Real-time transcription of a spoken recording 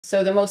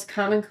So the most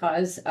common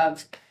cause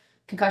of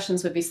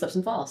concussions would be slips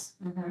and falls.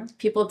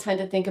 People tend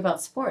to think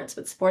about sports,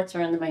 but sports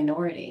are in the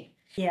minority.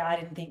 Yeah, I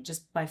didn't think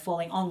just by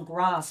falling on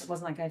grass. It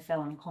wasn't like I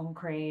fell on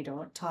concrete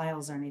or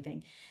tiles or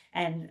anything.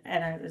 And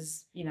it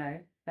was,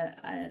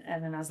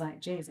 and then I was like,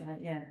 geez,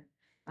 yeah,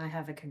 I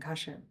have a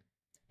concussion.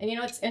 And you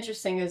know what's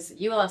interesting is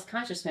you lost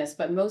consciousness,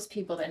 but most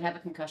people that have a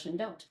concussion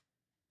don't.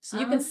 So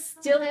you can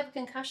still have a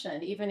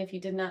concussion even if you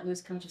did not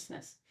lose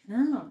consciousness.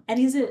 Oh, and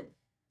is it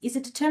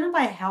determined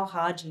by how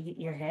hard you hit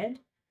your head?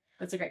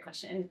 That's a great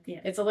question.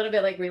 Yeah. It's a little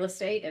bit like real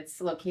estate. It's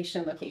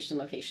location, location,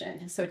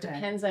 location. So it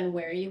depends on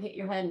where you hit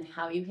your head and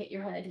how you hit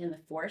your head and the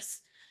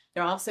force.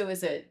 There also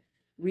is a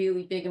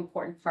really big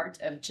important part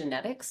of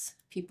genetics.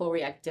 People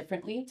react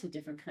differently to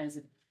different kinds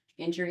of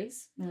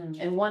injuries.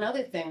 And one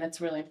other thing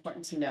that's really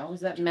important to know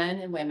is that men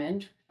and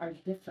women are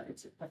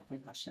different with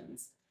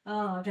concussions.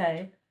 Oh,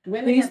 okay.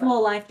 Women Who's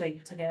more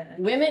likely to get it?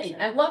 Women.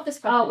 I love this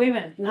question. Oh,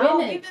 women. Women.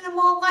 Women are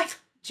more likely.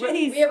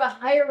 Jeez. We have a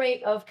higher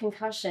rate of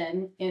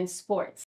concussion in sports.